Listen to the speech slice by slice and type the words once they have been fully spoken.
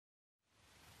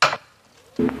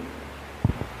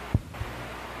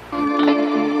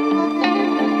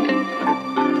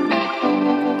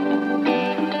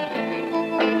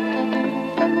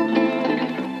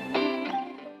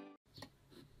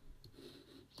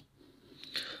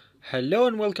Hello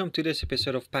and welcome to this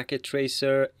episode of Packet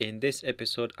Tracer. In this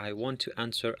episode, I want to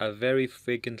answer a very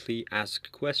frequently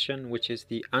asked question, which is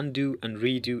the undo and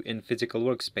redo in physical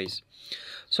workspace.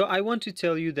 So I want to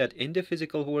tell you that in the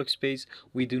physical workspace,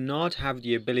 we do not have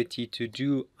the ability to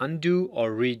do undo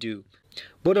or redo.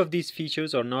 Both of these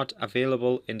features are not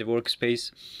available in the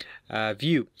workspace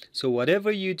view. So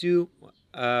whatever you do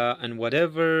and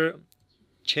whatever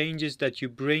changes that you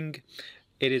bring,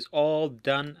 it is all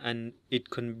done and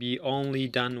it can be only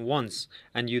done once,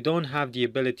 and you don't have the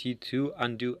ability to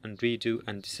undo and redo,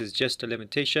 and this is just a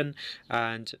limitation.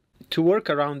 And to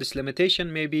work around this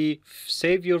limitation, maybe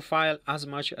save your file as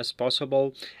much as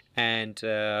possible and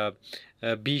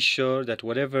be sure that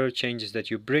whatever changes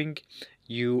that you bring,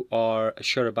 you are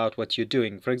sure about what you're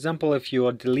doing. For example, if you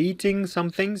are deleting some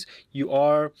things, you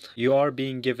are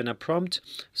being given a prompt,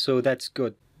 so that's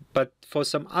good. But for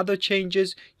some other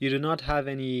changes, you do not have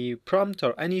any prompt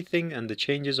or anything, and the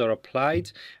changes are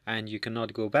applied and you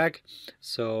cannot go back.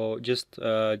 So just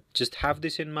have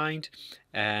this in mind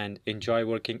and enjoy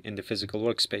working in the physical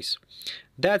workspace.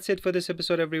 That's it for this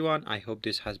episode, everyone. I hope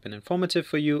this has been informative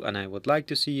for you, and I would like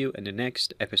to see you in the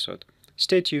next episode.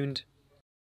 Stay tuned.